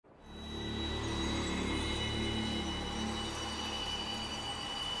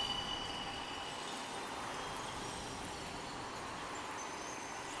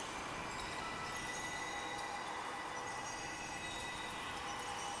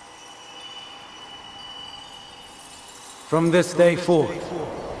From this day forth,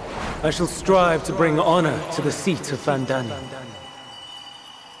 I shall strive to bring honor to the seat of Vandani.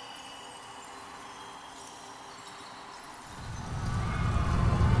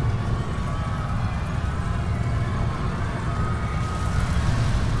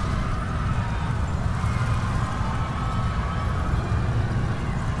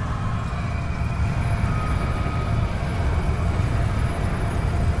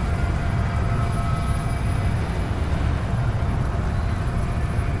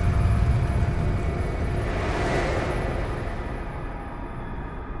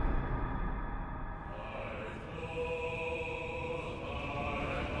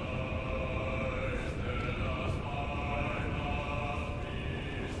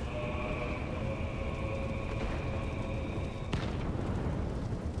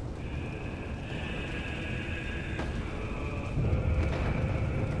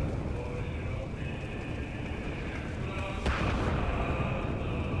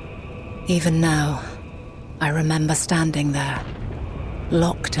 Even now, I remember standing there,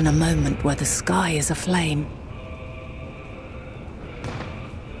 locked in a moment where the sky is aflame.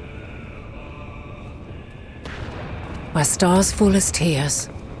 Where stars fall as tears,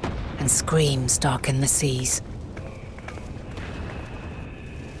 and screams darken the seas.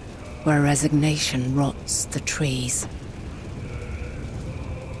 Where resignation rots the trees.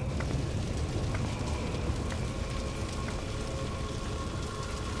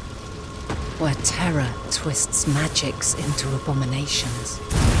 Where terror twists magics into abominations.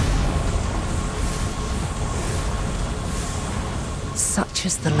 Such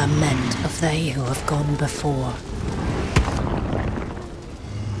is the lament of they who have gone before.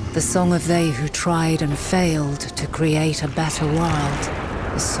 The song of they who tried and failed to create a better world.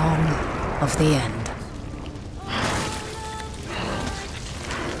 The song of the end.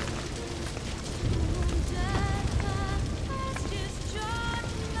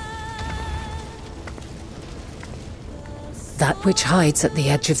 That which hides at the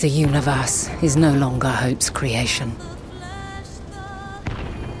edge of the universe is no longer hope's creation.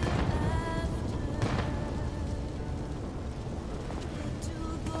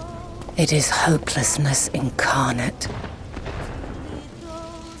 It is hopelessness incarnate.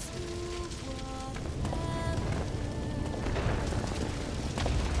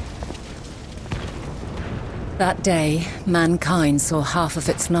 That day, mankind saw half of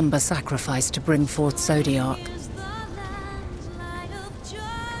its number sacrificed to bring forth Zodiac.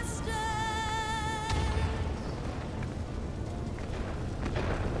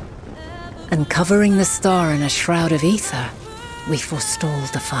 And covering the star in a shroud of ether, we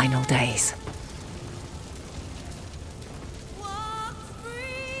forestalled the final days.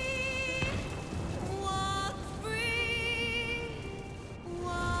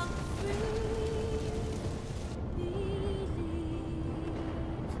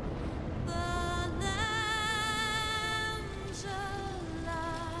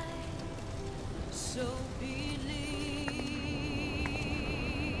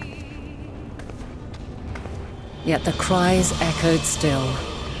 Yet the cries echoed still.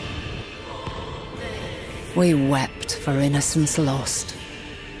 We wept for innocence lost,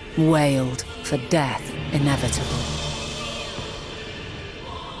 wailed for death inevitable.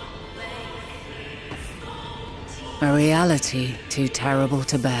 A reality too terrible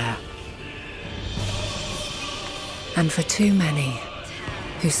to bear. And for too many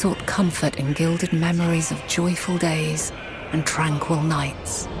who sought comfort in gilded memories of joyful days and tranquil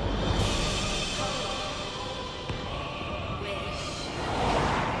nights.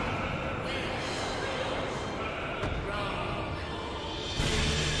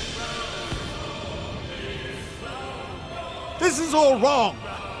 This is all wrong!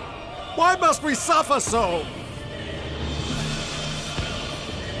 Why must we suffer so?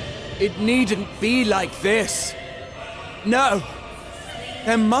 It needn't be like this. No.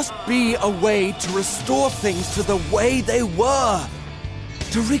 There must be a way to restore things to the way they were.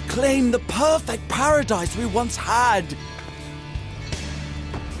 To reclaim the perfect paradise we once had.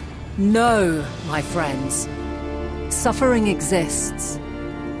 No, my friends. Suffering exists,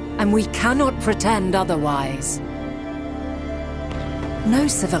 and we cannot pretend otherwise. No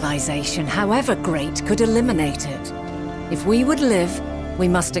civilization, however great, could eliminate it. If we would live, we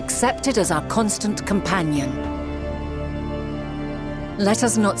must accept it as our constant companion. Let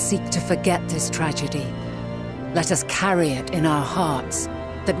us not seek to forget this tragedy. Let us carry it in our hearts,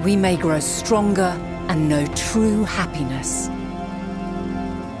 that we may grow stronger and know true happiness.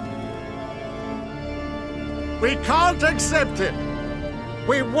 We can't accept it!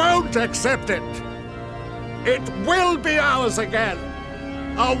 We won't accept it! It will be ours again!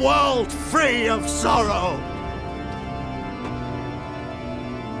 A world free of sorrow!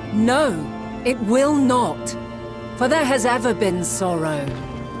 No, it will not. For there has ever been sorrow.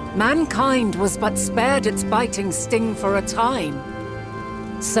 Mankind was but spared its biting sting for a time.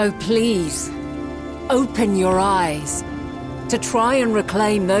 So please, open your eyes. To try and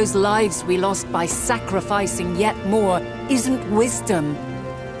reclaim those lives we lost by sacrificing yet more isn't wisdom.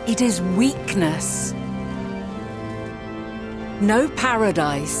 It is weakness. No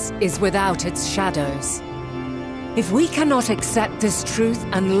paradise is without its shadows. If we cannot accept this truth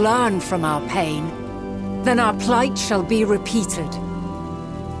and learn from our pain, then our plight shall be repeated.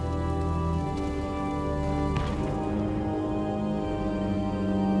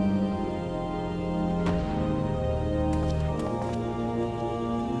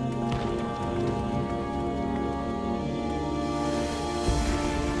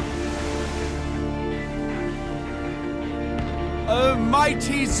 O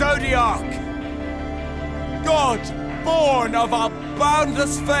mighty Zodiac! God, born of our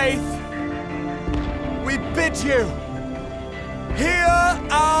boundless faith, we bid you, hear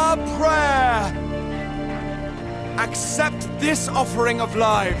our prayer. Accept this offering of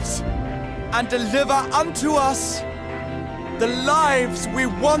lives, and deliver unto us the lives we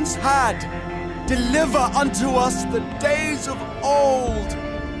once had. Deliver unto us the days of old,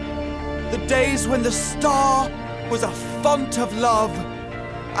 the days when the star was a font of love,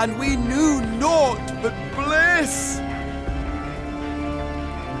 and we knew naught but bliss.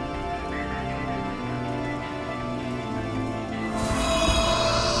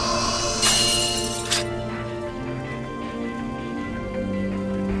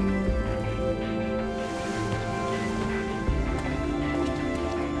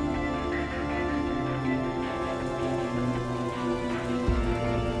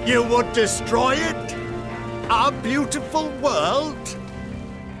 You would destroy it? Our beautiful world?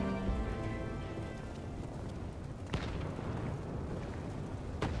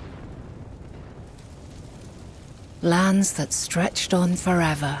 Lands that stretched on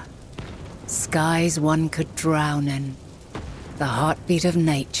forever. Skies one could drown in. The heartbeat of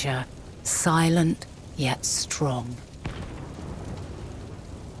nature, silent yet strong.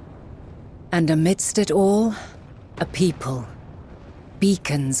 And amidst it all, a people.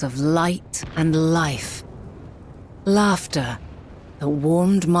 Beacons of light and life. Laughter that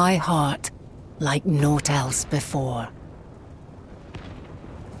warmed my heart like naught else before.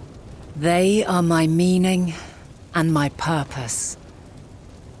 They are my meaning and my purpose.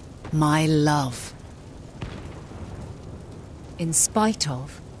 My love. In spite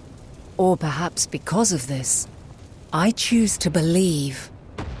of, or perhaps because of this, I choose to believe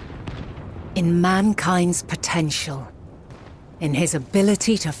in mankind's potential, in his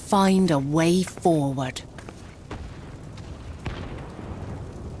ability to find a way forward.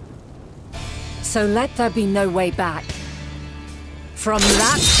 So let there be no way back. From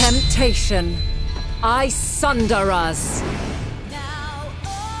that temptation, I sunder us.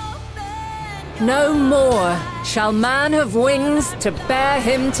 No more shall man have wings to bear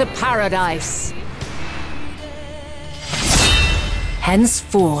him to paradise.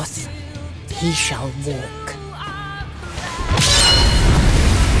 Henceforth, he shall walk.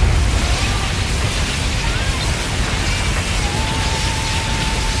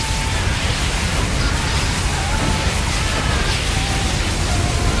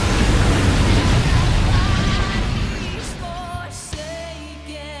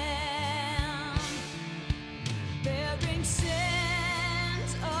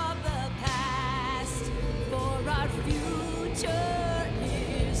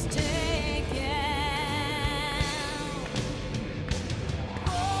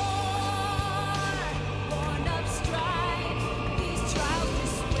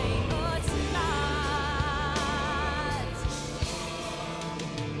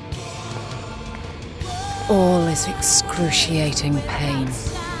 All is excruciating pain.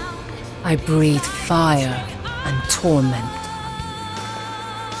 I breathe fire and torment.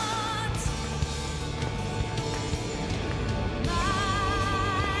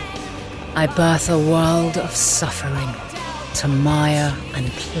 I birth a world of suffering to mire and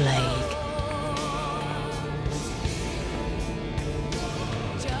plague.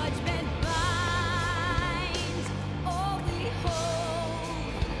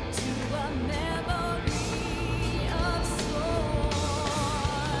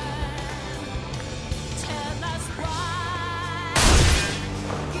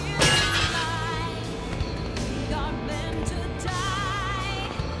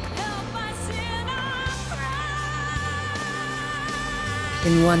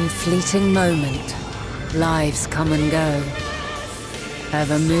 In one fleeting moment, lives come and go,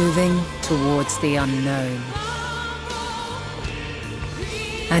 ever moving towards the unknown.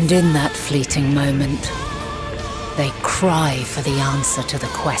 And in that fleeting moment, they cry for the answer to the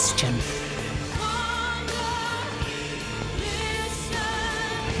question.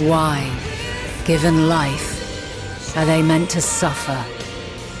 Why, given life, are they meant to suffer,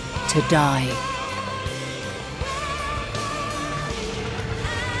 to die?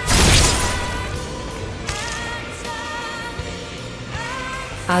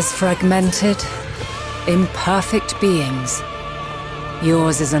 As fragmented, imperfect beings,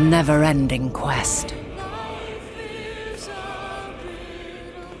 yours is a never-ending quest.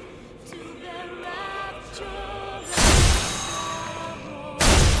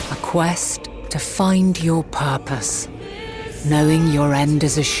 A quest to find your purpose, knowing your end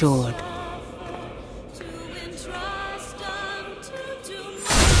is assured.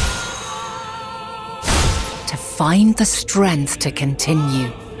 To find the strength to continue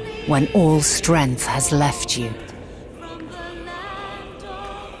when all strength has left you.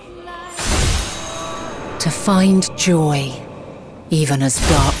 To find joy, even as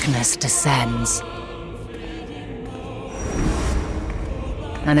darkness descends.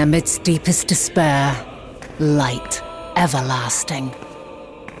 And amidst deepest despair, light everlasting.